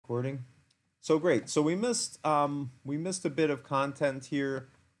recording. So great. So we missed a bit of content here.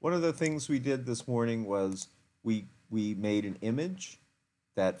 One of the things we did this morning was we made an image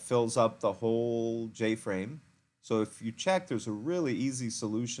that fills up the whole JFrame. So if you check, there's a really easy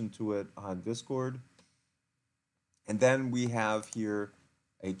solution to it on Discord. And then we have here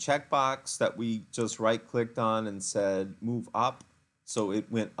a checkbox that we just right-clicked on and said move up. So it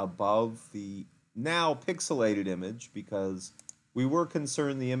went above the now pixelated image because we were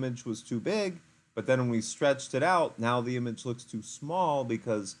concerned the image was too big, but then when we stretched it out, now the image looks too small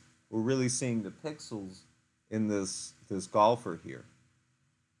because we're really seeing the pixels in this golfer here.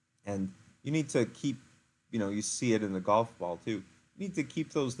 And you need to keep, you see it in the golf ball too. You need to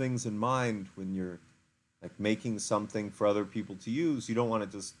keep those things in mind when you're like making something for other people to use. You don't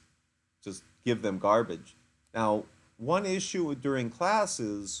want to just give them garbage. Now, one issue during class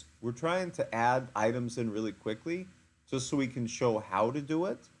is we're trying to add items in really quickly just so we can show how to do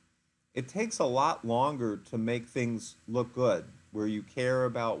it. It takes a lot longer to make things look good, where you care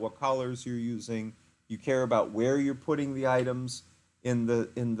about what colors you're using, you care about where you're putting the items in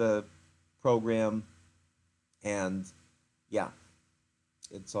the program, and yeah,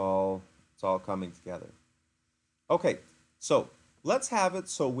 it's all coming together. Okay, so let's have it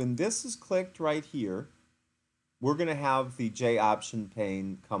so when this is clicked right here, we're going to have the J option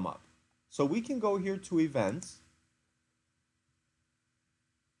pane come up. So we can go here to events,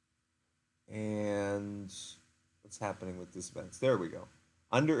 and what's happening with this events? There we go.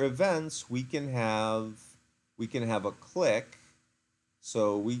 Under events, we can have a click.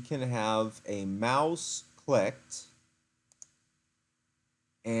 So we can have a mouse clicked,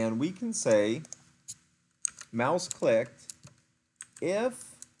 and we can say mouse clicked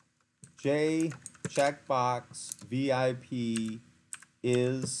if J checkbox VIP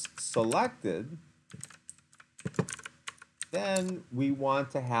is selected, then we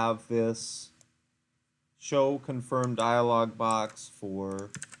want to have this show confirm dialog box for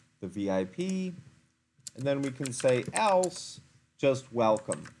the VIP, and then we can say else just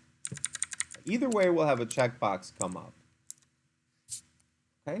welcome. Either way, we'll have a checkbox come up.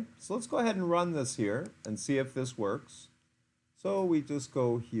 Okay, so let's go ahead and run this here and see if this works. So we just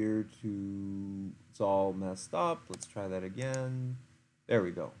go here to, it's all messed up. Let's try that again. There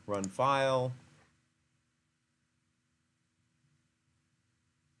we go. Run file.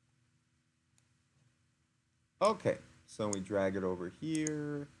 Okay, so we drag it over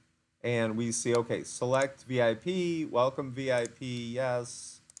here and we see, okay, select VIP, welcome VIP,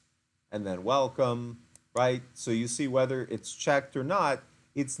 yes, and then welcome, right? So you see whether it's checked or not.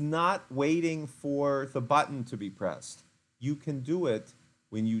 It's not waiting for the button to be pressed. You can do it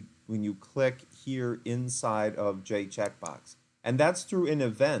when you click here inside of J checkbox. And that's through an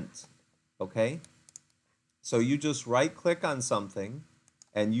event, okay? So you just right click on something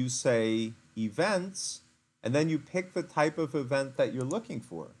and you say events, and then you pick the type of event that you're looking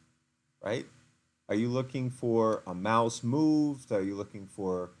for, right? Are you looking for a mouse moved? Are you looking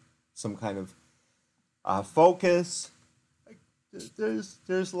for some kind of focus?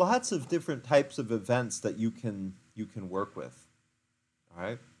 There's lots of different types of events that you can work with. All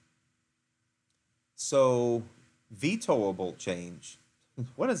right. So vetoable change.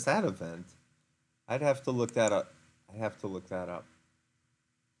 What is that event? I'd have to look that up.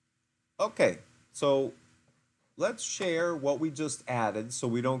 Okay. So let's share what we just added so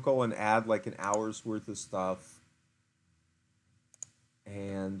we don't go and add like an hour's worth of stuff.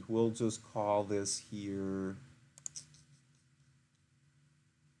 And we'll just call this here.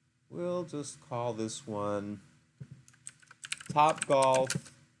 We'll just call this one Top Golf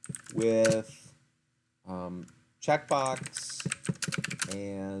with checkbox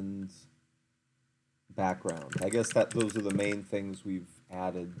and background. I guess those are the main things we've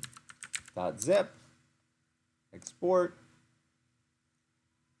added. .zip, export,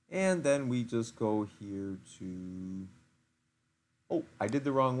 and then we just go here to, oh, I did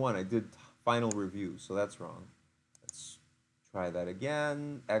the wrong one. I did final review, so that's wrong. Let's try that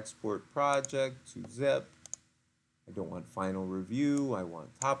again. Export project to zip. I don't want final review. I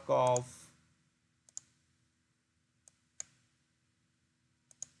want Topgolf.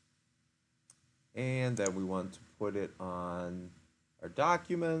 And then we want to put it on our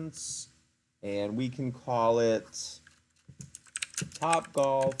documents. And we can call it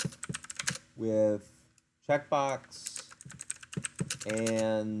Topgolf with checkbox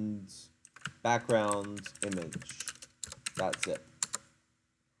and background image. .zip.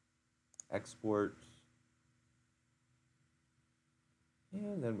 Export.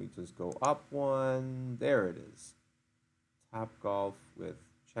 And then we just go up one. There it is. Topgolf with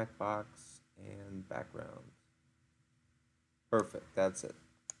checkbox and background. Perfect. That's it.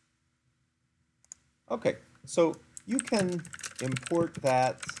 Okay, so you can import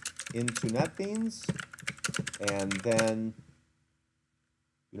that into NetBeans and then,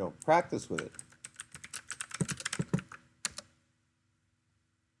 practice with it.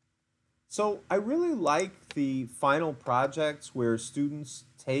 So I really like the final projects where students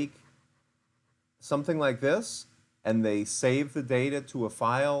take something like this and they save the data to a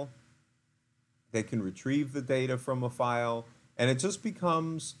file. They can retrieve the data from a file, and it just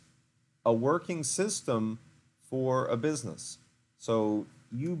becomes a working system for a business. So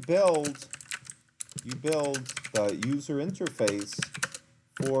you build the user interface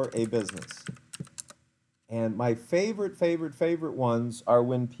for a business. And my favorite ones are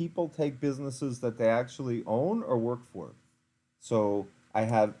when people take businesses that they actually own or work for. So I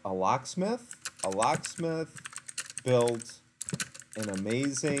had a locksmith. A locksmith built an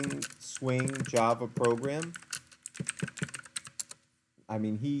amazing swing Java program. I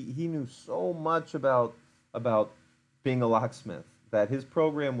mean, he knew so much about being a locksmith that his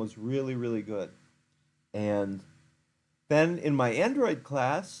program was really good. And then in my Android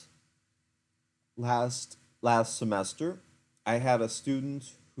class last semester, I had a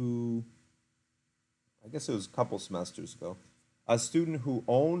student who, I guess it was a couple semesters ago, a student who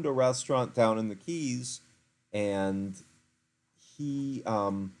owned a restaurant down in the Keys, and he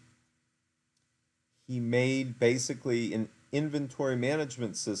um, he made basically an inventory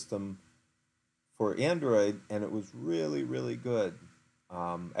management system for Android, and it was really good.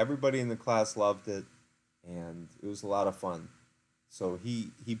 Everybody in the class loved it, and it was a lot of fun. So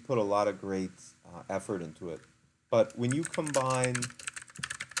he put a lot of great effort into it. But when you combine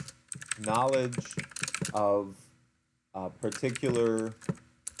knowledge of a particular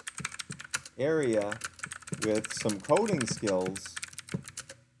area with some coding skills,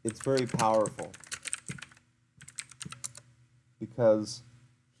 it's very powerful because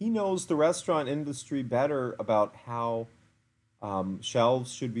he knows the restaurant industry better about how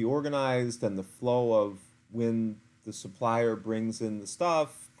shelves should be organized and the flow of when the supplier brings in the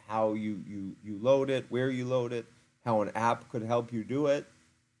stuff, how you load it, where you load it, how an app could help you do it.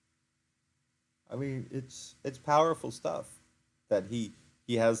 I mean, it's powerful stuff that he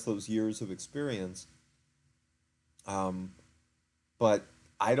has those years of experience. Um, but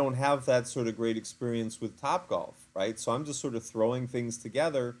I don't have that sort of great experience with Topgolf, right? So I'm just sort of throwing things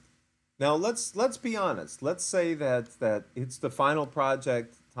together. Now let's be honest. Let's say that it's the final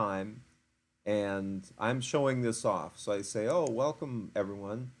project time and I'm showing this off. So I say, "Oh, welcome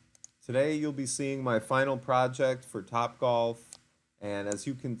everyone. Today you'll be seeing my final project for Topgolf, and as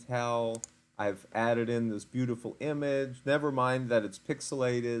you can tell, I've added in this beautiful image. Never mind that it's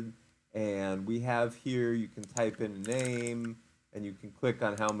pixelated, and we have here you can type in a name and you can click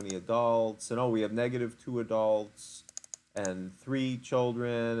on how many adults, and oh, we have -2 adults and 3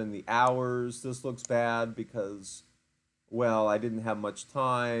 children, and the hours, this looks bad because, well, I didn't have much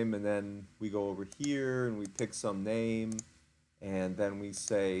time." And then we go over here and we pick some name, and then we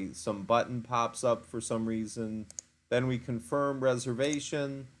say some button pops up for some reason. Then we confirm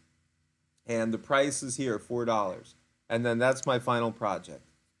reservation, and the price is here, $4. And then that's my final project.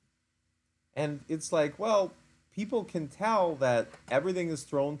 And it's like, well, people can tell that everything is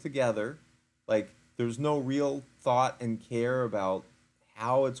thrown together. Like, there's no real thought and care about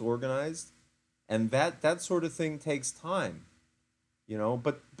how it's organized. And that sort of thing takes time,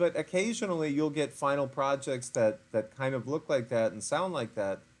 but occasionally you'll get final projects that kind of look like that and sound like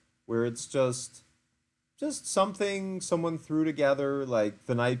that, where it's just something someone threw together like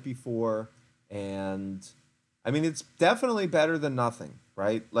the night before. And I mean, it's definitely better than nothing,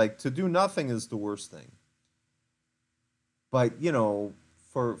 right? Like, to do nothing is the worst thing. But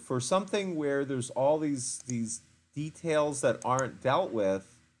for something where there's all these details that aren't dealt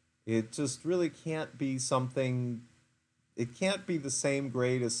with, it just really can't be something. It can't be the same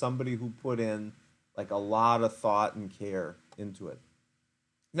grade as somebody who put in like a lot of thought and care into it.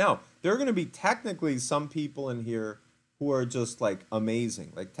 Now, there are going to be technically some people in here who are just like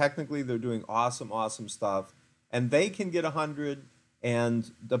amazing. Like, technically they're doing awesome stuff, and they can get 100,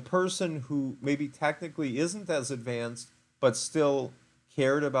 and the person who maybe technically isn't as advanced but still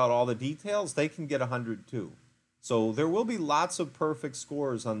cared about all the details, they can get 100 too. So there will be lots of perfect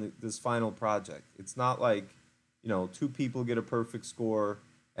scores on this final project. It's not like, two people get a perfect score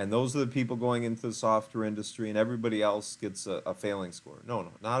and those are the people going into the software industry and everybody else gets a failing score.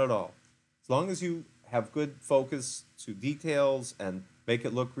 No, not at all. As long as you have good focus to details and make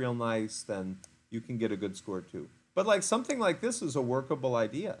it look real nice, then you can get a good score too. But like something like this is a workable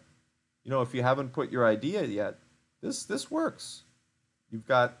idea. If you haven't put your idea yet, this works. You've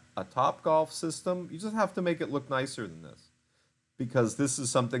got a top golf system. You just have to make it look nicer than this, because this is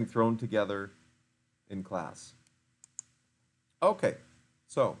something thrown together in class. Okay,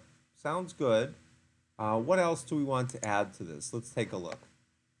 so sounds good. What else do we want to add to this? Let's take a look.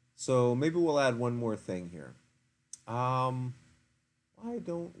 So maybe we'll add one more thing here. Why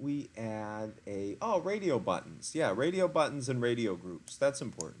don't we add radio buttons? Yeah, radio buttons and radio groups. That's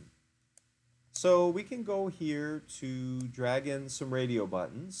important. So we can go here to drag in some radio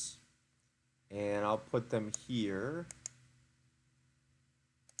buttons, and I'll put them here.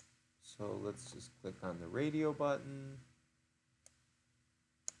 So let's just click on the radio button.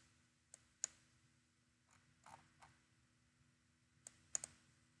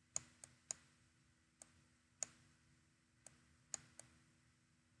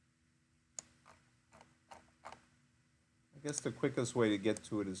 I guess the quickest way to get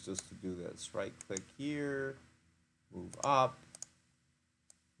to it is just to do this. Right click here, move up,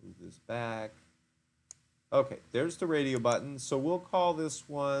 move this back. Okay, there's the radio button. So we'll call this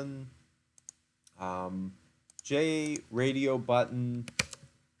one J Radio Button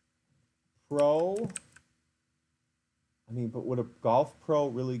Pro. I mean, but would a Golf Pro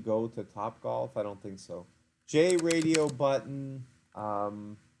really go to Top Golf? I don't think so. J Radio Button, I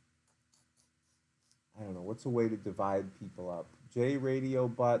don't know, what's a way to divide people up? J Radio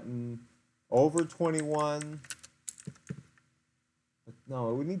Button, over 21. But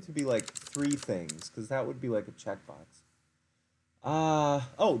no, it would need to be like 3 things, because that would be like a checkbox.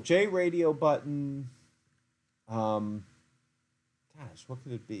 J Radio Button, gosh, what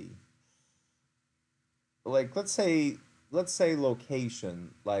could it be? Like, let's say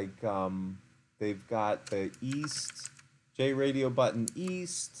location, like they've got the East, J Radio Button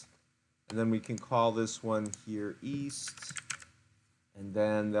East, and then we can call this one here East, and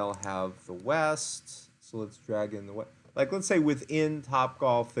then they'll have the West, so let's drag in the West. Like, let's say within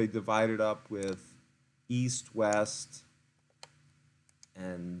Topgolf, they divide it up with East, West,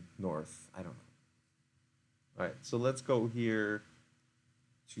 and North. I don't know. All right, so let's go here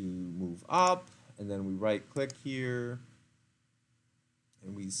to move up, and then we right-click here,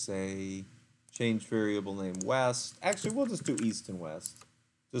 and we say change variable name West. Actually, we'll just do East and West,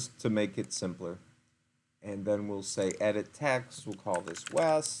 just to make it simpler. And then we'll say edit text. We'll call this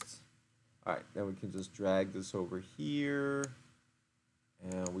West. All right, then we can just drag this over here,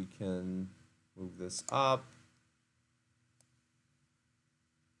 and we can move this up.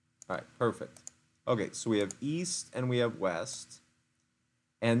 All right, perfect. Okay, so we have East and we have West.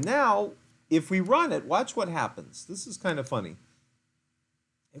 And now, if we run it, watch what happens. This is kind of funny.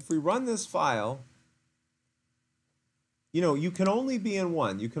 If we run this file, you know, you can only be in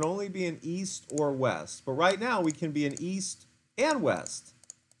one. You can only be in East or West. But right now, we can be in East and West.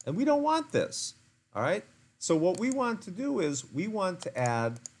 And we don't want this, all right? So what we want to do is we want to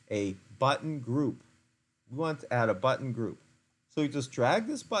add a button group. We want to add a button group. So we just drag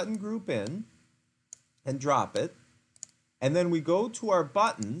this button group in and drop it. And then we go to our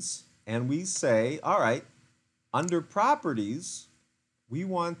buttons and we say, all right, under properties, we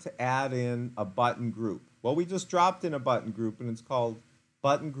want to add in a button group. Well, we just dropped in a button group and it's called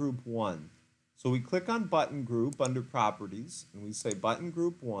button group 1. So we click on button group under properties and we say button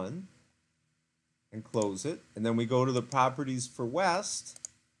group 1 and close it. And then we go to the properties for West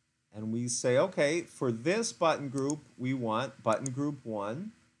and we say, okay, for this button group, we want button group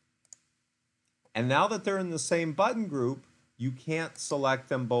 1. And now that they're in the same button group, you can't select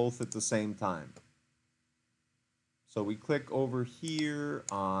them both at the same time. So we click over here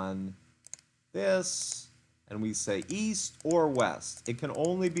on this, and we say East or West. It can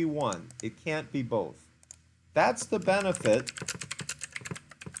only be one. It can't be both. That's the benefit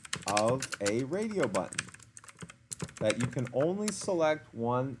of a radio button, that you can only select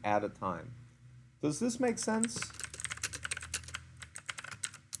one at a time. Does this make sense?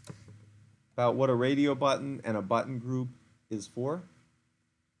 About what a radio button and a button group is for?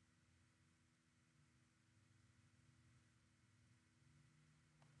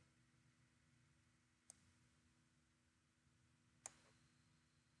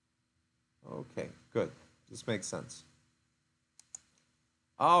 Okay, good. This makes sense.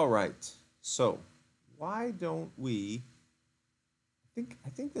 All right. So, why don't we, I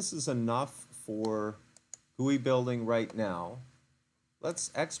think this is enough for GUI building right now.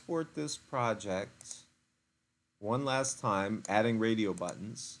 Let's export this project one last time, adding radio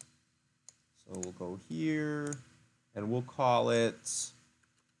buttons. So we'll go here and we'll call it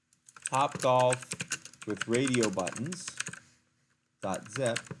Topgolf with radio buttons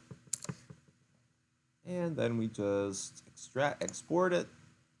 .zip. And then we just export it,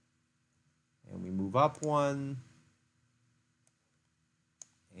 and we move up one,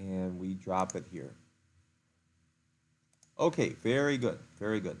 and we drop it here. Okay, very good,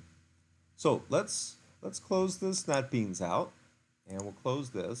 very good. So let's let's close this NetBeans out, and we'll close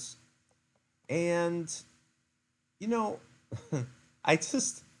this. And you know, I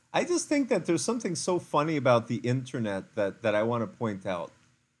just I just think that there's something so funny about the internet that I want to point out.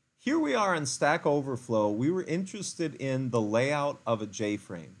 Here we are on Stack Overflow. We were interested in the layout of a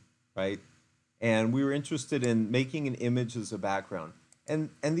J-frame, right? And we were interested in making an image as a background. And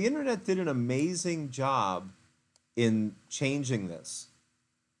the internet did an amazing job in changing this.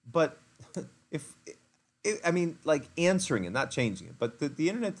 But if I mean, like answering it, not changing it, but the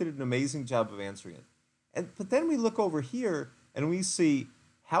internet did an amazing job of answering it. But then we look over here and we see,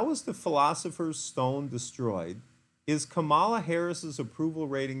 how is the Philosopher's Stone destroyed? Is Kamala Harris's approval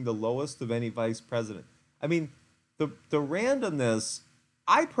rating the lowest of any vice president? I mean, the randomness,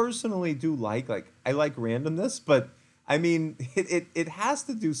 I personally do like I like randomness, but I mean, it has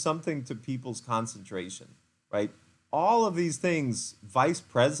to do something to people's concentration, right? All of these things, vice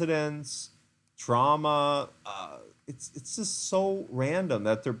presidents, trauma, it's just so random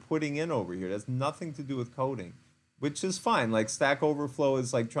that they're putting in over here. It has nothing to do with coding, which is fine. Like Stack Overflow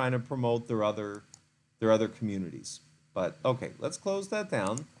is like trying to promote their other communities. But okay, let's close that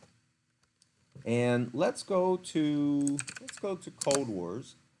down. And let's go to Code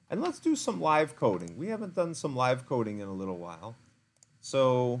Wars, and let's do some live coding. We haven't done some live coding in a little while.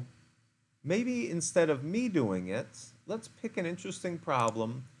 So maybe instead of me doing it, let's pick an interesting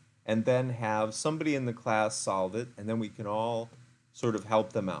problem and then have somebody in the class solve it, and then we can all sort of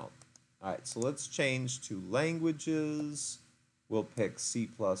help them out. All right, so let's change to languages. We'll pick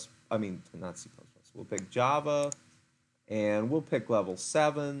I mean, not C++. We'll pick Java, and we'll pick level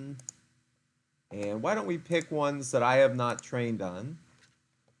 7. And why don't we pick ones that I have not trained on?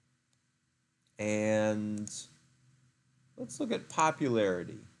 And let's look at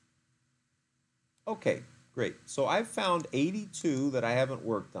popularity. Okay, great. So I've found 82 that I haven't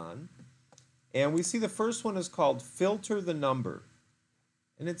worked on. And we see the first one is called filter the number.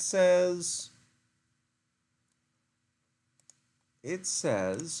 And it says,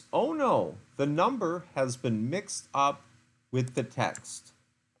 oh no, the number has been mixed up with the text.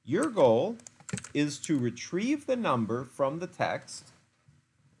 Your goal is to retrieve the number from the text.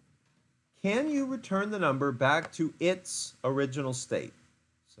 Can you return the number back to its original state?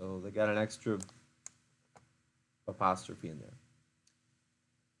 So they got an extra apostrophe in there.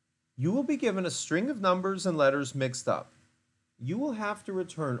 You will be given a string of numbers and letters mixed up. You will have to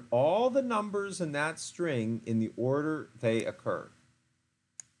return all the numbers in that string in the order they occur.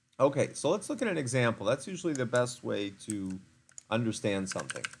 Okay, so let's look at an example. That's usually the best way to understand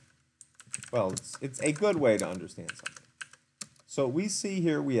something. Well, it's a good way to understand something. So we see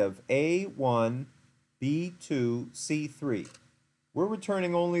here we have A1, B2, C3. We're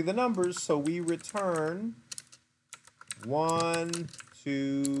returning only the numbers, so we return 1,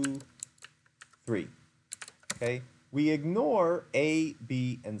 2, 3. Okay? We ignore A,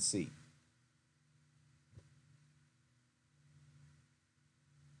 B, and C.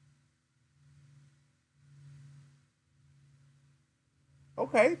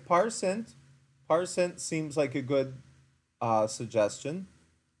 Okay, parseInt. ParseInt seems like a good suggestion.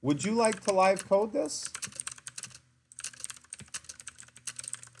 Would you like to live code this?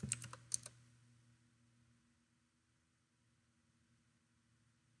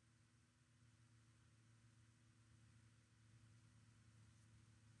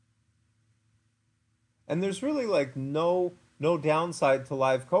 And there's really like no downside to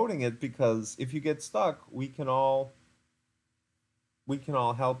live coding it, because if you get stuck, we can all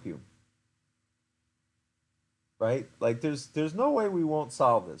help you. Right? Like there's no way we won't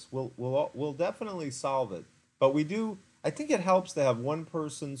solve this. We'll definitely solve it. But I think it helps to have one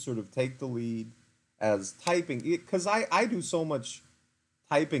person sort of take the lead as typing, because I do so much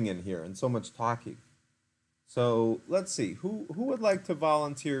typing in here and so much talking. So let's see, who would like to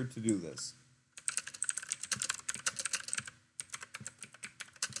volunteer to do this?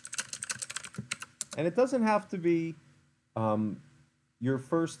 And it doesn't have to be your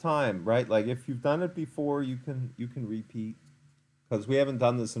first time, right? Like if you've done it before, you can repeat, because we haven't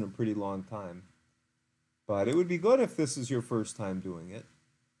done this in a pretty long time. But it would be good if this is your first time doing it.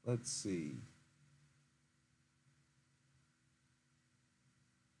 Let's see.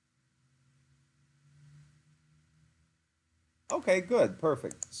 Okay, good,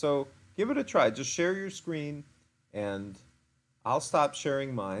 perfect. So give it a try. Just share your screen, and I'll stop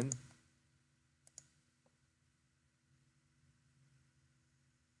sharing mine.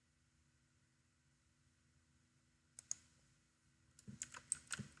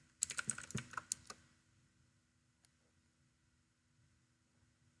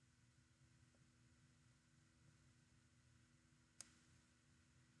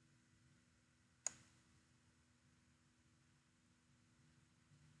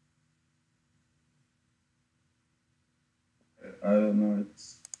 I don't know.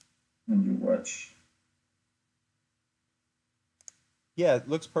 It's when you watch. Yeah, it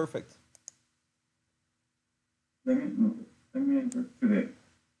looks perfect. Let me go to the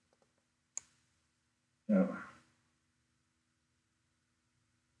Java.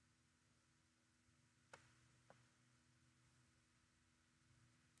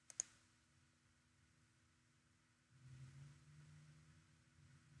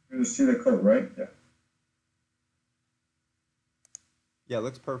 You see the code, right? Yeah. Yeah, it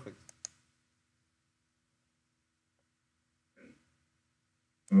looks perfect.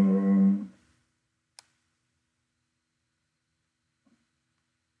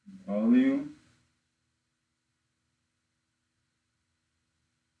 Value.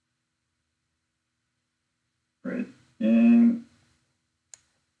 Right. And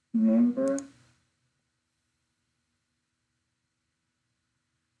number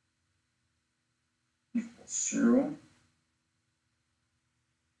equals 0.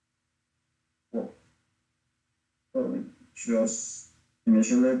 Well, probably just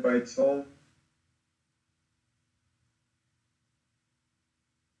initialize by itself.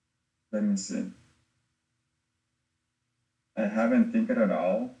 Let me see. I haven't thinking at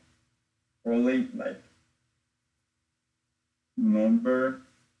all. Probably like number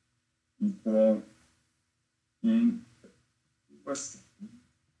equal in was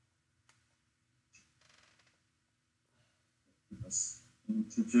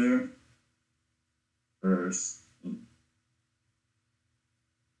integer first in.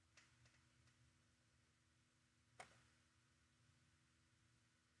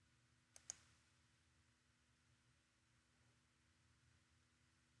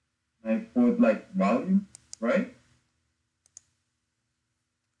 I put like value, right?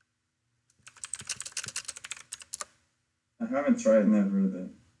 I haven't tried never the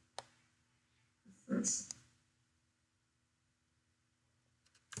first.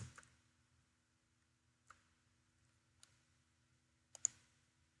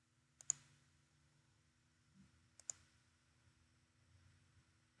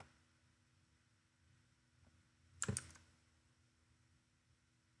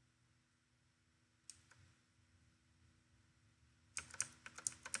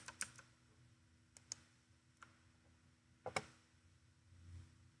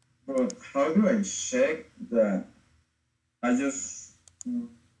 But how do I check that? I just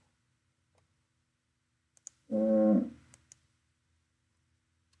uh,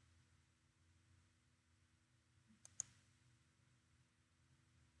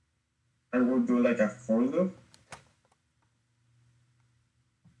 I will do like a for loop.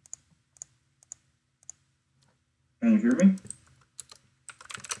 Can you hear me?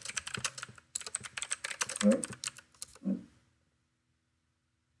 Hello?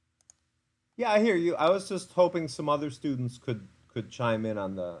 Yeah, I hear you. I was just hoping some other students could chime in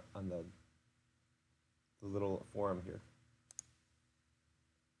on the little forum here.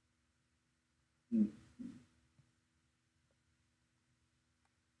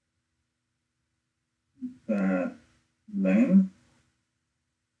 That length.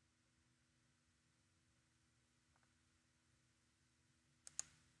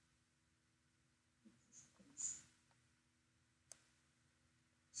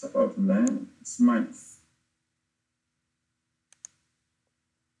 It's about length. It's mine.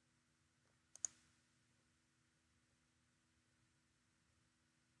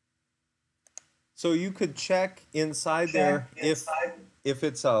 So you could check inside there if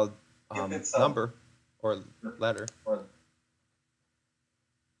it's a number or letter.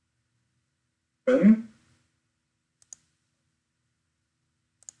 Okay.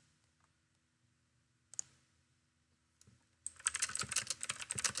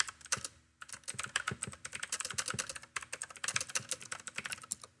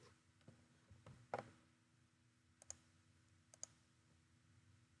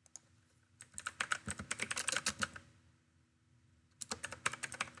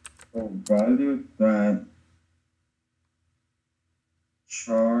 So value that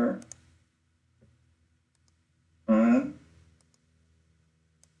char and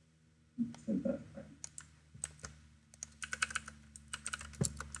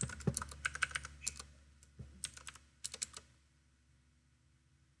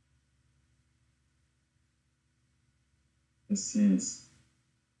this is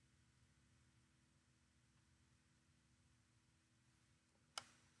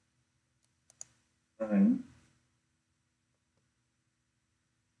fine.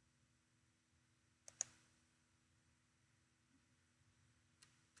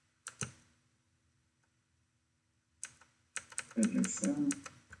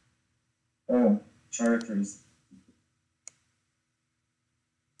 Oh, characters.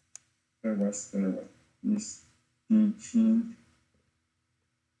 was this teaching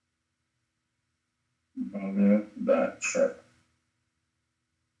value that chart.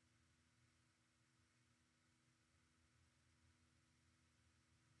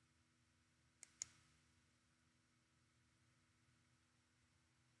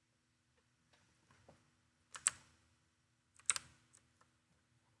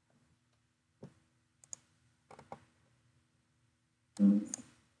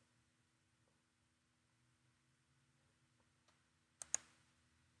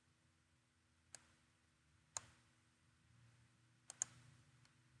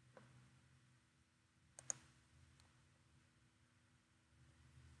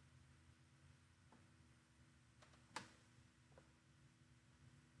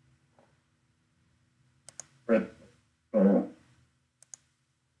 Right. So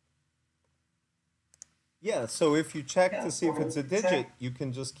Yeah, so if you check to see if it's a digit, you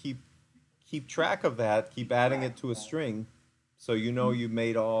can just keep track of that, keep adding it to a string, so you know you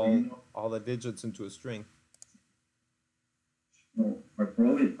made all the digits into a string. I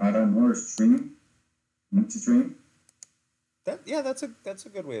probably add another string, multi-string. That's a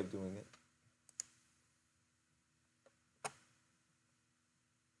good way of doing it.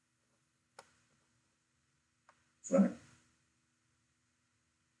 Flag.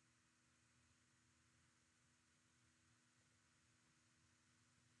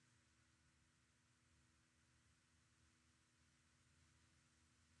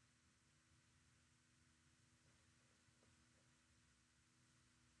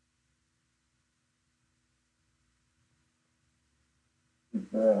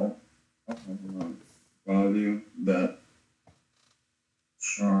 Equal value that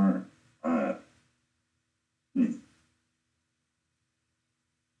char at B.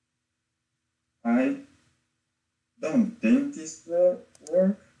 I don't think this will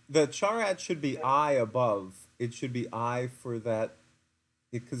work. The char should be I above. It should be I for that,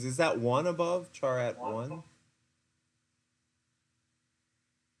 because is that one above? Char at one?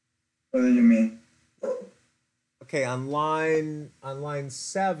 What do you mean? Okay, on line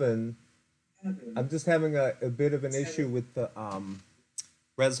 7, I'm just having a bit of an issue with the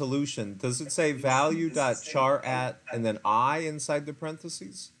resolution. Does it say value dot char at and then I inside the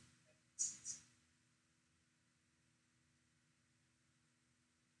parentheses?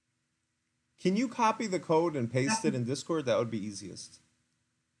 Can you copy the code and paste it in Discord? That would be easiest.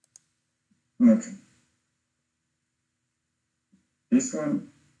 Okay. This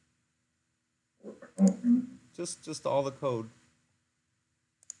one. Open. Just all the code.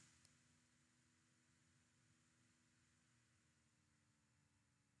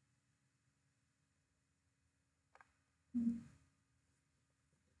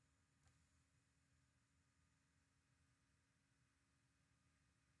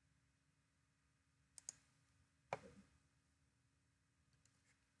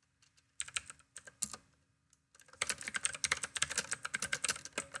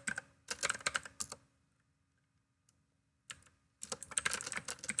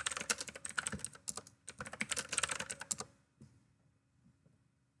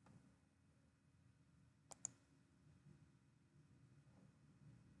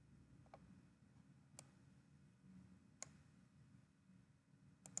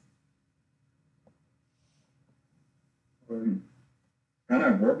 Can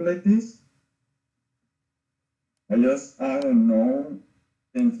I work like this? I don't know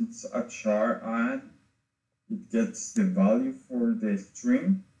if it's a char and it gets the value for the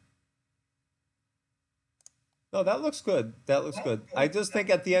string. No, that looks good. That looks good. I just think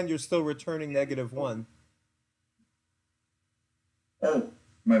at the end you're still returning -1. Oh,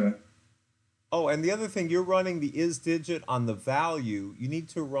 my bad. Oh, and the other thing, you're running the is digit on the value. You need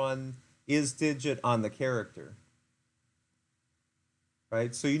to run is digit on the character.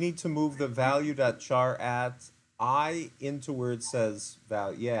 Right? So you need to move the value dot char at I into where it says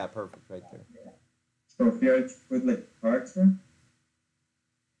value. Yeah, perfect, right there. So here I put like character.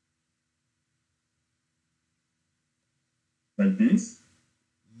 Like this.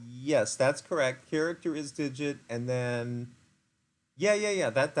 Yes, that's correct. Character is digit, and then yeah.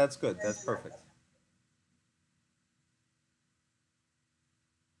 That's good. That's perfect.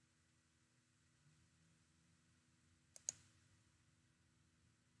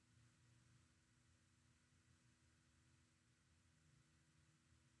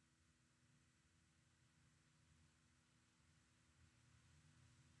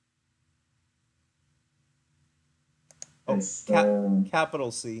 Okay, Oh, so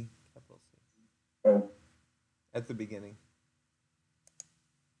capital C. Capital C oh, at the beginning.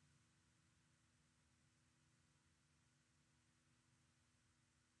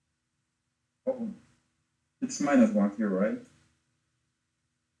 Oh, it's -1 here, right?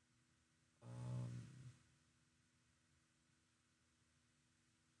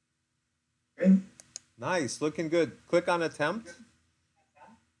 Okay. Nice, looking good. Click on attempt.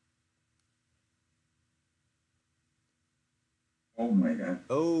 Oh my God.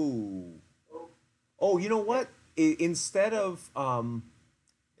 Oh, oh, you know what? Instead of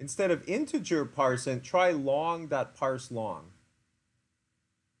integer parsing, try long dot parse long.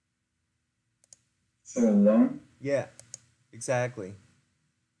 So long. Yeah, exactly.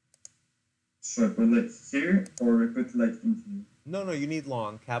 So I put like here, or I put like in here. No, no, you need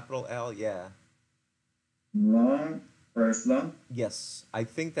long. Capital L, yeah. Long, first long. Yes, I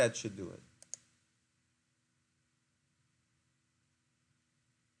think that should do it.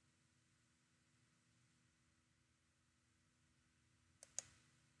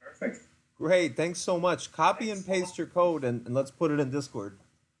 Perfect. Great, thanks so much. Copy and paste your code and let's put it in Discord.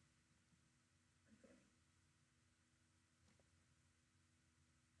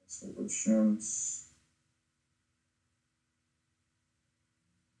 Solutions.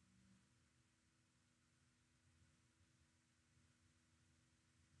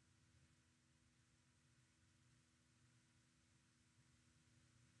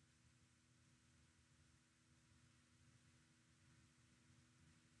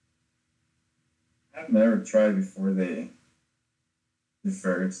 I've never tried before the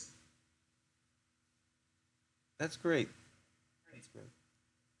first. That's great. That's great.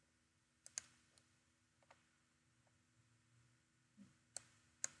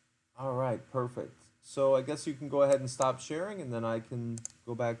 All right, perfect. So I guess you can go ahead and stop sharing and then I can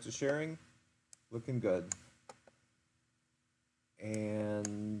go back to sharing. Looking good.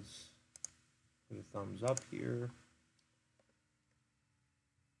 And put a thumbs up here.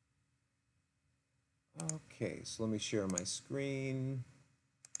 Okay, so let me share my screen.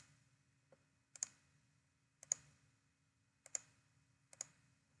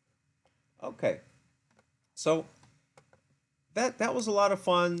 Okay, so that was a lot of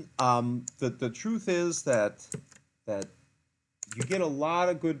fun. The truth is that you get a lot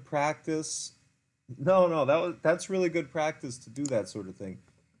of good practice. No, no, that's really good practice to do that sort of thing.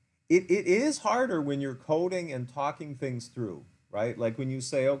 It is harder when you're coding and talking things through, right? Like when you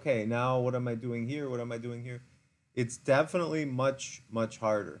say, okay, now what am I doing here? What am I doing here? It's definitely much, much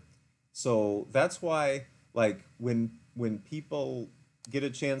harder. So that's why, like, when people get a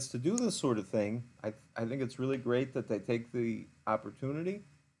chance to do this sort of thing, I think it's really great that they take the opportunity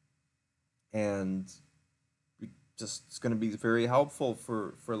and just it's going to be very helpful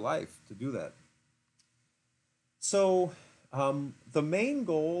for life to do that. So, the main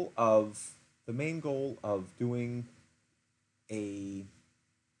goal of doing a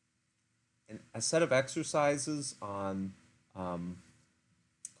a set of exercises on um,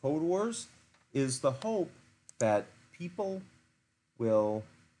 Code Wars is the hope that people will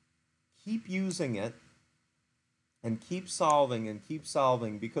keep using it and keep solving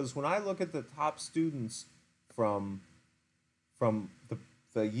because when I look at the top students from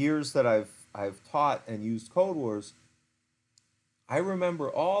the years that I've taught and used Code Wars, I remember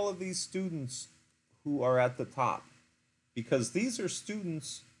all of these students who are at the top because these are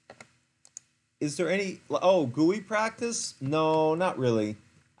students. Is there any, oh, GUI practice? No, not really.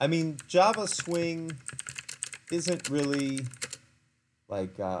 I mean, Java Swing isn't really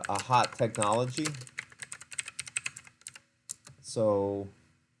like a hot technology. So,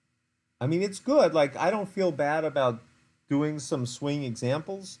 I mean, it's good. Like, I don't feel bad about doing some swing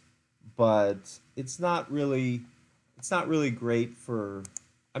examples, but it's not really great for,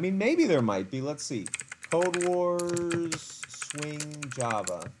 I mean, maybe there might be. Let's see. Code Wars Swing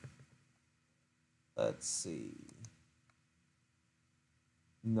Java. Let's see.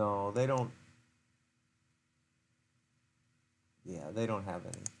 No, they don't. Yeah, they don't have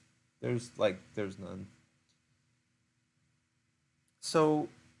any. There's none. So,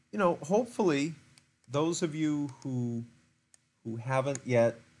 hopefully those of you who haven't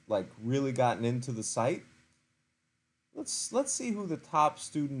yet like really gotten into the site, let's see who the top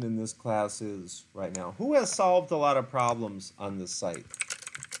student in this class is right now. Who has solved a lot of problems on this site?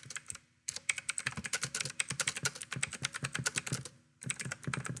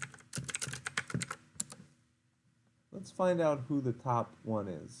 Let's find out who the top one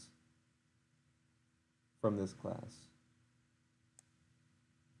is from this class.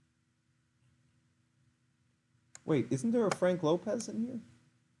 Wait, isn't there a Frank Lopez in here?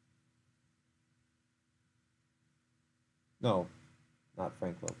 No, not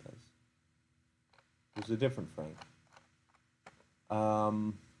Frank Lopez. There's a different Frank.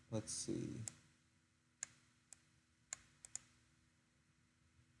 Let's see.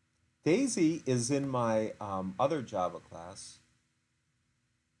 Daisy is in my other Java class.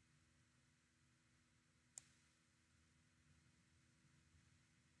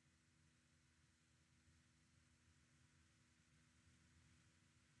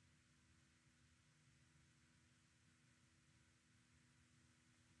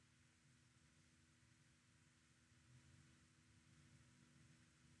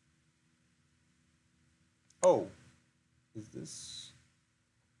 Oh, is this?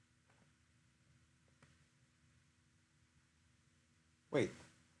 Wait,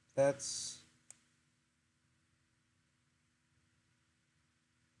 that's.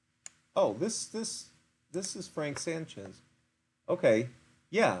 Oh, this is Frank Sanchez. Okay,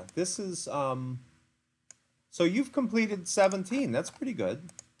 yeah, this is. So you've completed 17. That's pretty good.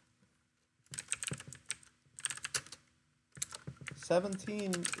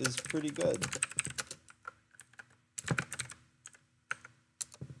 17 is pretty good.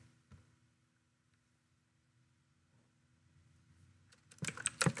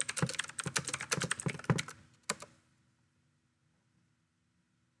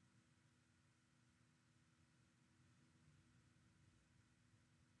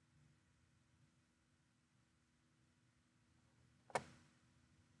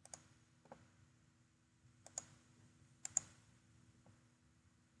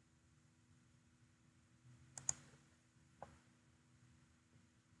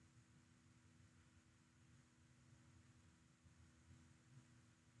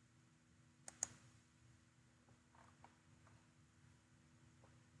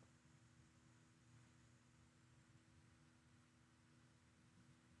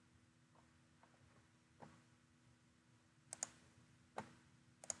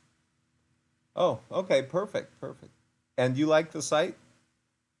 Oh, okay, perfect, perfect. And you like the site?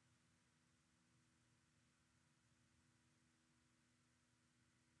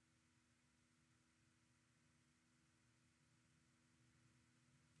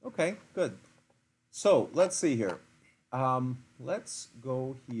 Okay, good. So let's see here. Let's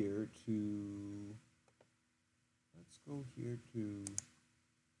go here to. Let's go here to.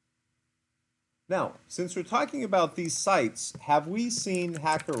 Now, since we're talking about these sites, have we seen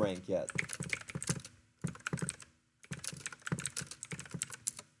HackerRank yet?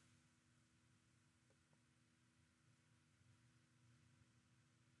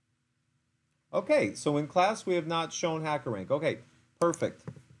 Okay, so in class we have not shown HackerRank. Okay, perfect.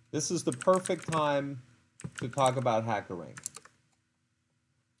 This is the perfect time to talk about HackerRank.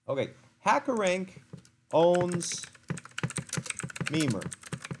 Okay, HackerRank owns Memer.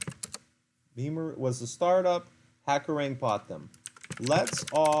 Memer was a startup. HackerRank bought them. Let's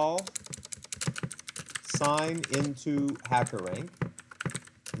all sign into HackerRank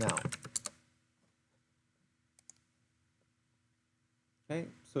now. Okay,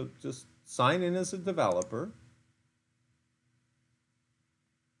 so just sign in as a developer.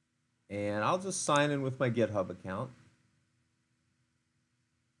 And I'll just sign in with my GitHub account.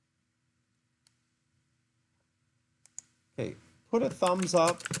 Okay, put a thumbs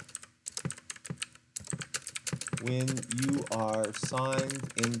up when you are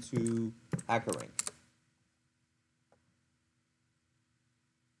signed into HackerRank.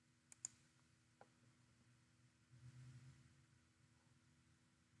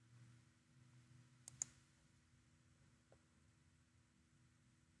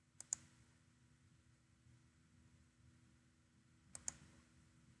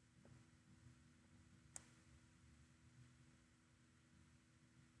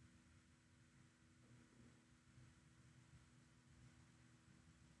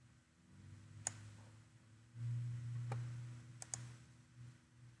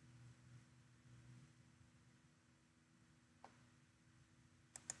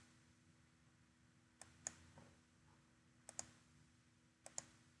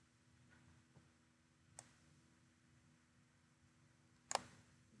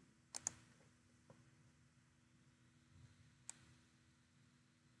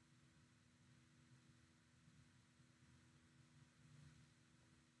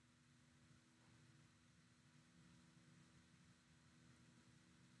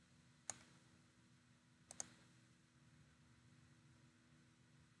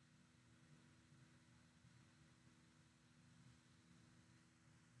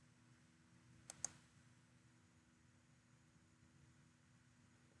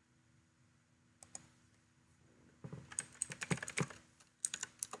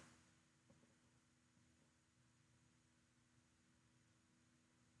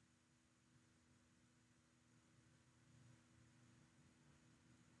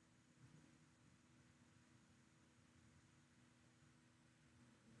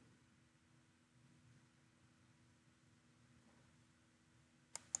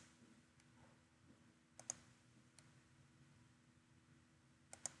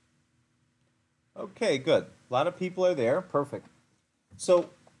 Okay, good. A lot of people are there. Perfect. So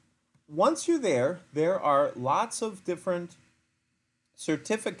once you're there, there are lots of different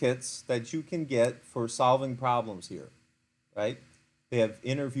certificates that you can get for solving problems here, right? They have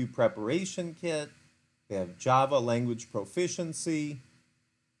interview preparation kit, they have Java language proficiency,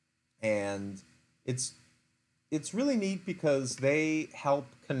 and it's it's really neat because they help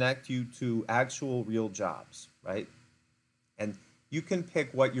connect you to actual real jobs, right? And you can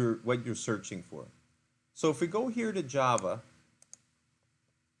pick what you're searching for. So if we go here to Java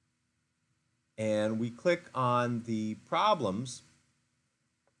and we click on the problems,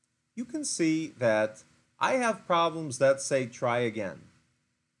 you can see that I have problems that say try again.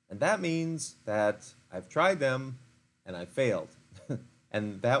 And that means that I've tried them and I failed.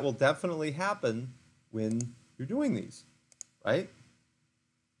 And that will definitely happen when you're doing these, right?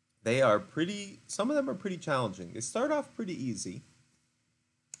 They are pretty, some of them are pretty challenging. They start off pretty easy.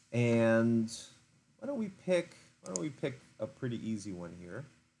 And why don't we pick a pretty easy one here?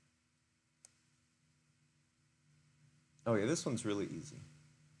 Oh yeah, this one's really easy.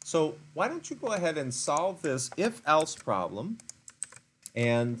 So why don't you go ahead and solve this if-else problem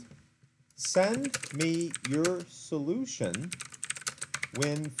and send me your solution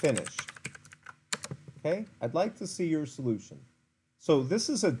when finished. Okay, I'd like to see your solution. So this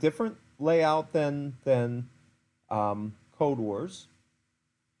is a different layout than Code Wars.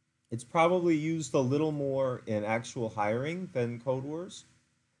 It's probably used a little more in actual hiring than Code Wars.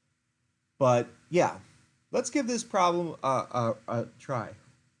 But yeah, let's give this problem a try.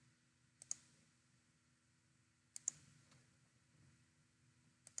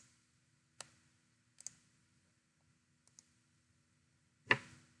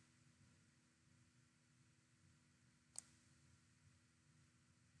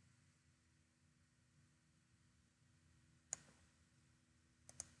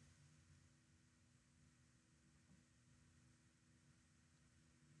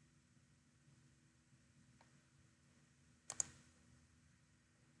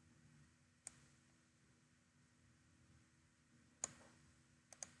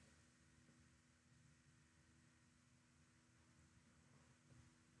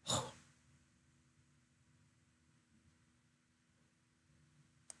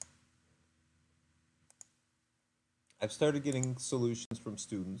 I've started getting solutions from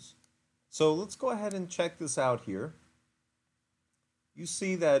students. So let's go ahead and check this out here. You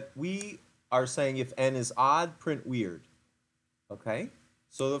see that we are saying if n is odd, print weird. Okay?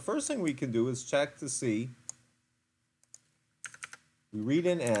 So the first thing we can do is check to see, we read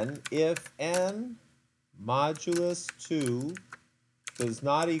in n, if n modulus 2 does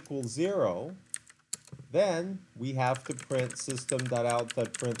not equal 0, then we have to print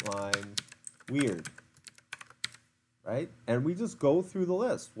system.out.println weird. Right? And we just go through the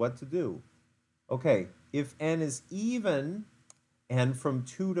list, what to do. Okay, if n is even, and from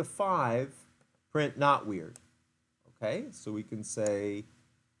 2 to 5, print not weird. Okay, so we can say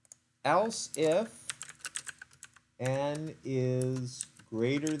else if n is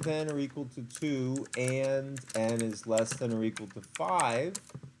greater than or equal to 2 and n is less than or equal to 5,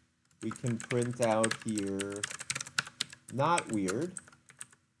 we can print out here not weird.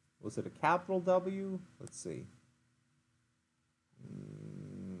 Was it a capital W? Let's see.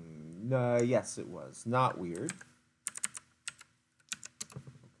 No, yes, it was. Not weird.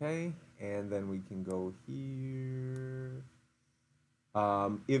 Okay, and then we can go here.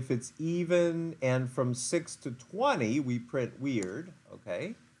 If it's even and from 6 to 20, we print weird.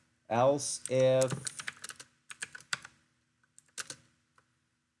 Okay. Else if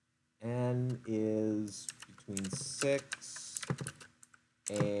n is between 6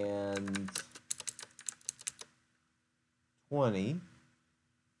 and 20,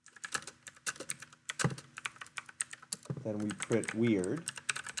 then we print weird.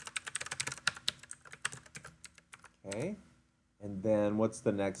 Okay. And then what's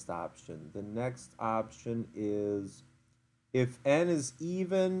the next option? The next option is if n is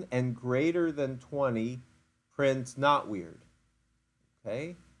even and greater than 20, print not weird.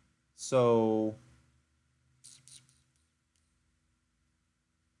 Okay? So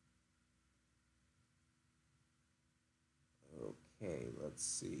okay, let's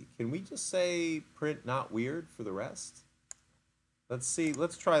see. Can we just say print not weird for the rest? Let's see.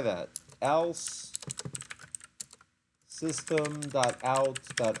 Let's try that. Else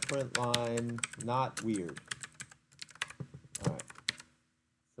system.out.println not weird. All right.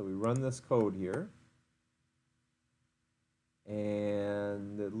 So we run this code here.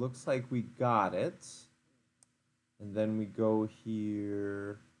 And it looks like we got it. And then we go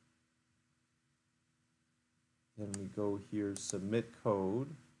here. Then we go here, submit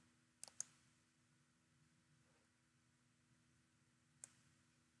code.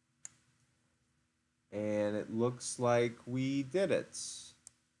 And it looks like we did it.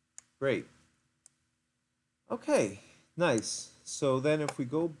 Great. Okay, nice. So then if we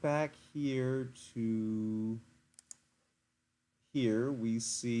go back here to here, we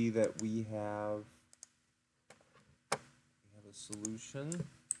see that we have a solution.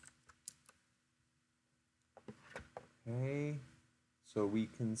 Okay, so we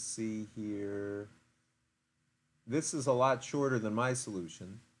can see here, this is a lot shorter than my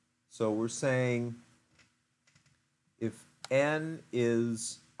solution. So we're saying if n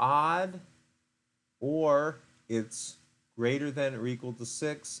is odd or it's greater than or equal to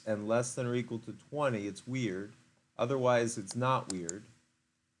 6 and less than or equal to 20, it's weird. Otherwise, it's not weird.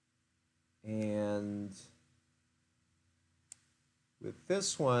 And with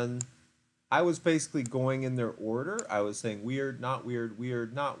this one, I was basically going in their order. I was saying weird, not weird,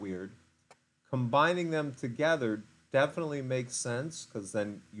 weird, not weird. Combining them together definitely makes sense because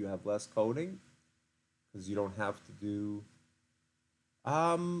then you have less coding because you don't have to do.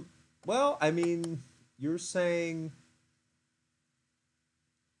 Well, I mean, you're saying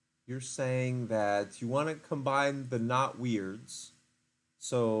that you want to combine the not weirds.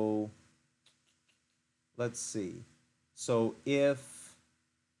 So let's see. So if,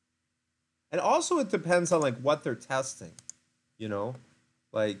 and also it depends on like what they're testing, you know,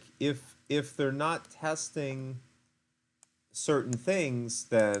 like if they're not testing certain things,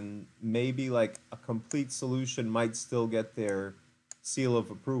 then maybe like a complete solution might still get their seal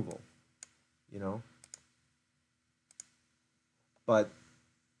of approval, you know. But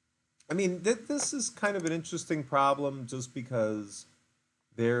I mean, this is kind of an interesting problem just because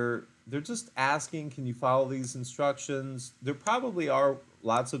they're just asking, can you follow these instructions? There probably are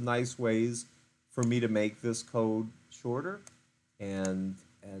lots of nice ways for me to make this code shorter and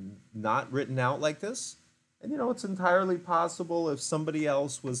not written out like this. And you know, it's entirely possible if somebody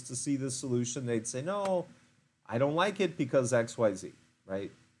else was to see this solution, they'd say, no, I don't like it because XYZ,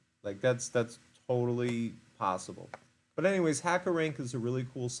 right? Like that's totally possible. But anyways, HackerRank is a really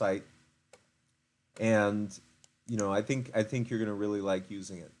cool site, and you know, I think you're gonna really like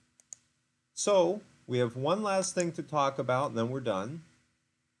using it. So we have one last thing to talk about, and then we're done.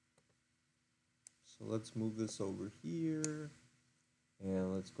 So let's move this over here,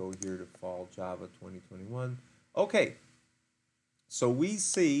 and let's go here to Fall Java 2021. Okay, so we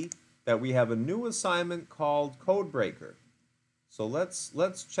see that we have a new assignment called Codebreaker. So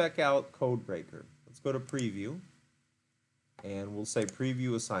let's check out Codebreaker. Let's go to Preview, and we'll say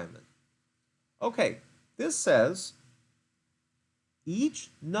Preview Assignment. Okay, this says each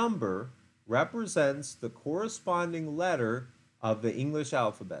number represents the corresponding letter of the English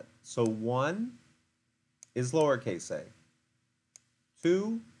alphabet. So 1 is lowercase a,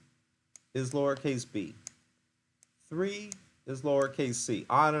 2 is lowercase b, 3 is lowercase c,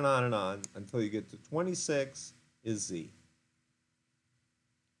 on and on and on until you get to 26 is z.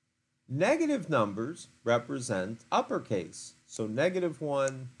 Negative numbers represent uppercase. So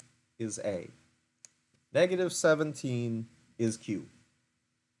 -1 is a. -17 is q.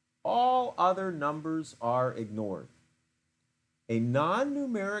 All other numbers are ignored. A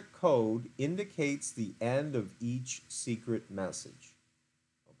non-numeric code indicates the end of each secret message.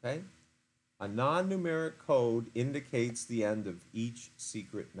 Okay? A non-numeric code indicates the end of each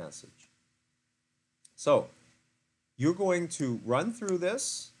secret message. So, you're going to run through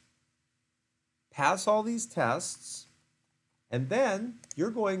this, pass all these tests, and then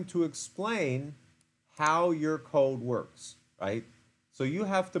you're going to explain how your code works, right? So you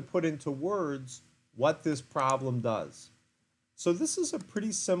have to put into words what this problem does. So this is a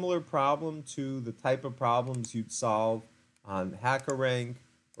pretty similar problem to the type of problems you'd solve on HackerRank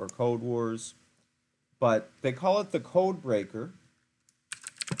or Code Wars, but they call it the code breaker.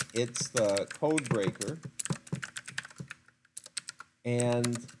 It's the code breaker,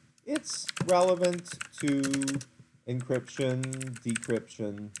 and it's relevant to encryption,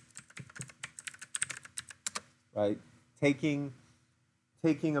 decryption, right? Taking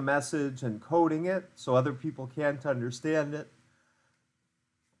a message and coding it so other people can't understand it.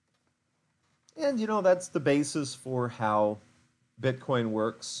 And you know, that's the basis for how Bitcoin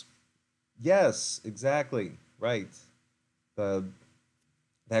works. Yes, exactly. Right. The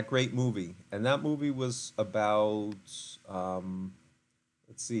that great movie. And that movie was about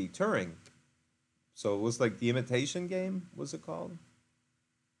let's see, Turing. So it was like The Imitation Game, was it called?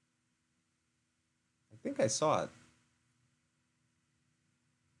 I think I saw it.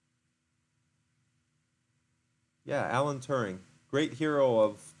 Yeah, Alan Turing, great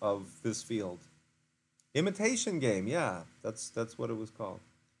hero of this field. Imitation Game, yeah, that's what it was called.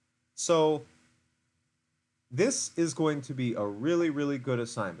 So this is going to be a really, really good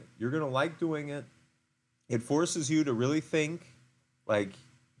assignment. You're going to like doing it. It forces you to really think. Like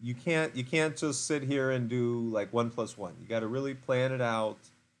you can't just sit here and do like 1 plus 1. You got to really plan it out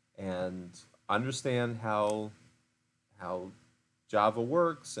and understand how Java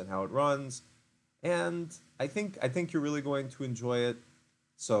works and how it runs. And I think you're really going to enjoy it.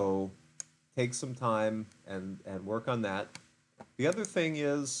 So take some time and work on that. The other thing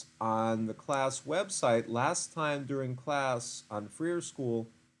is on the class website, last time during class on Freer School,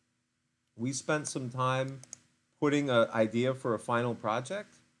 we spent some time putting an idea for a final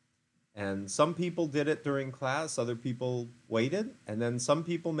project. And some people did it during class, other people waited, and then some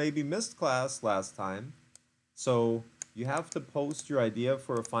people maybe missed class last time. So you have to post your idea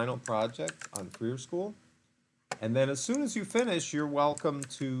for a final project on Career School. And then as soon as you finish, you're welcome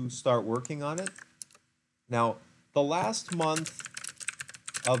to start working on it. Now, the last month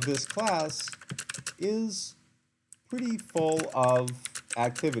of this class is pretty full of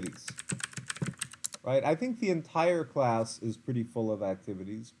activities, right? I think the entire class is pretty full of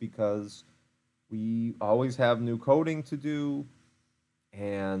activities because we always have new coding to do,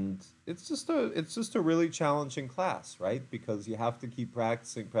 and it's just a really challenging class, right? Because you have to keep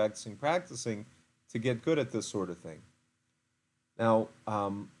practicing, practicing, practicing to get good at this sort of thing. Now,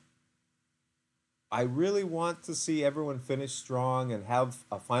 I really want to see everyone finish strong and have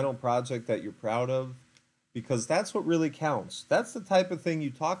a final project that you're proud of, because that's what really counts. That's the type of thing you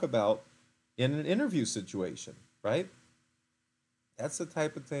talk about in an interview situation, right? That's the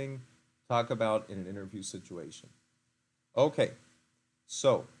type of thing talk about in an interview situation. Okay,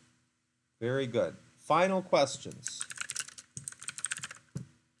 so very good. Final questions.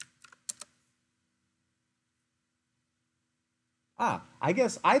 I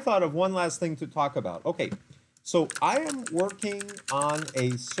guess I thought of one last thing to talk about. Okay, so I am working on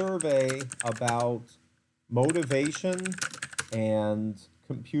a survey about motivation and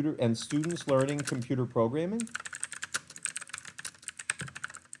computer and students learning computer programming.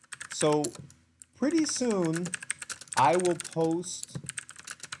 So pretty soon I will post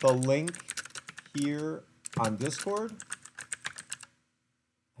the link here on Discord.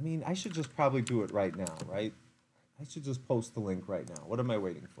 I mean, I should just probably do it right now, right? I should just post the link right now. What am I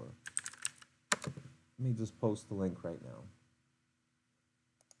waiting for? Let me just post the link right now.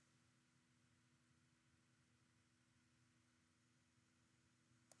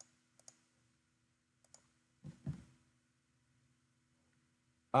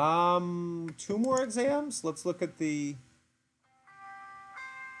 Two more exams. Let's look at the.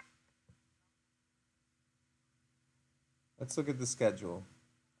 Let's look at the schedule.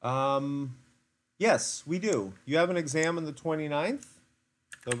 Um, yes, we do. You have an exam on the 29th,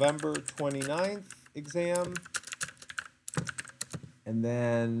 November 29th exam, and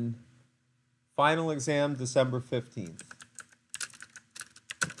then final exam December 15th.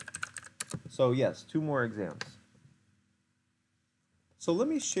 So yes, two more exams. So let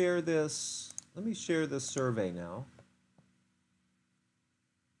me share this. Let me share this survey now.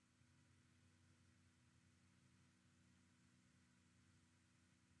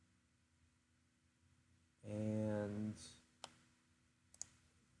 And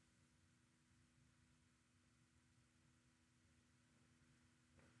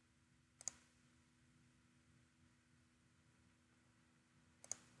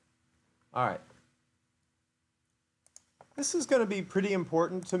all right. This is going to be pretty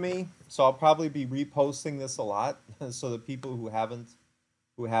important to me, so I'll probably be reposting this a lot so that people who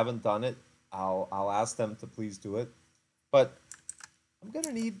haven't done it, I'll ask them to please do it. But I'm going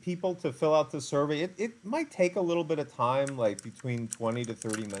to need people to fill out the survey. It might take a little bit of time, like between 20 to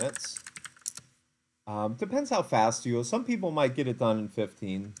 30 minutes. Depends how fast you go. Some people might get it done in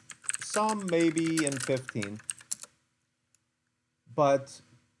 15, some maybe in 15. But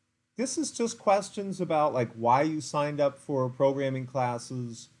this is just questions about like why you signed up for programming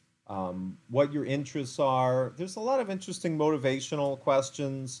classes, what your interests are. There's a lot of interesting motivational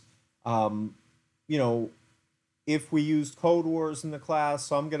questions. Um, you know, if we used Code Wars in the class,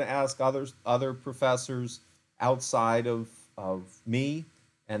 so I'm going to ask other professors outside of me,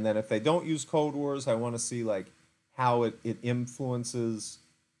 and then if they don't use Code Wars, I want to see like how it influences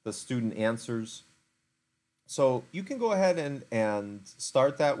the student answers. So you can go ahead and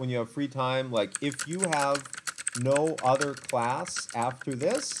start that when you have free time. Like if you have no other class after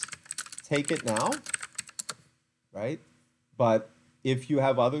this, take it now, right? But if you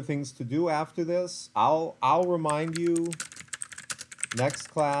have other things to do after this, I'll remind you next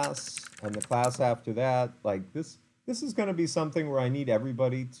class and the class after that. Like this is going to be something where I need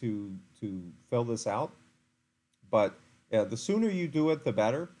everybody to fill this out. But yeah, the sooner you do it, the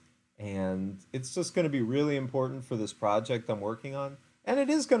better. And it's just going to be really important for this project I'm working on. And it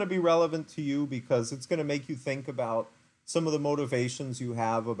is going to be relevant to you because it's going to make you think about some of the motivations you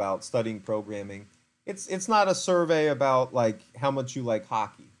have about studying programming. It's not a survey about like how much you like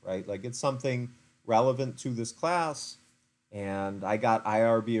hockey, right? Like it's something relevant to this class. And I got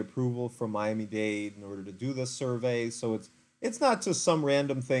IRB approval from Miami-Dade in order to do this survey. So it's not just some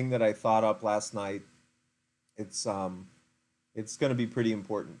random thing that I thought up last night. It's it's going to be pretty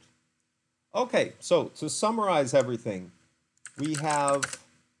important. Okay, so to summarize everything, we have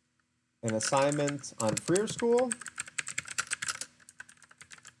an assignment on Freer School.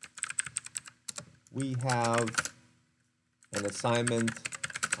 We have an assignment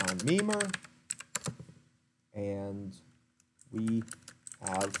on Memer. And we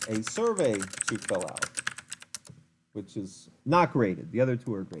have a survey to fill out, which is not graded. The other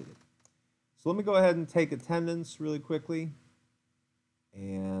two are graded. So let me go ahead and take attendance really quickly.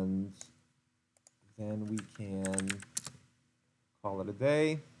 And then we can call it a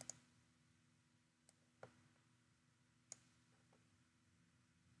day.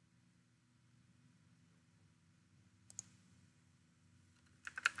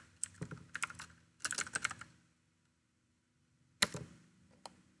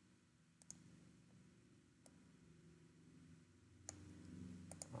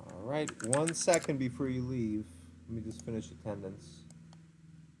 All right, 1 second before you leave. Let me just finish attendance.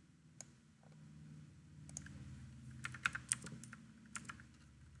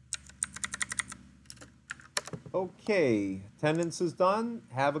 Okay, attendance is done.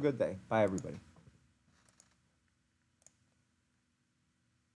 Have a good day. Bye, everybody.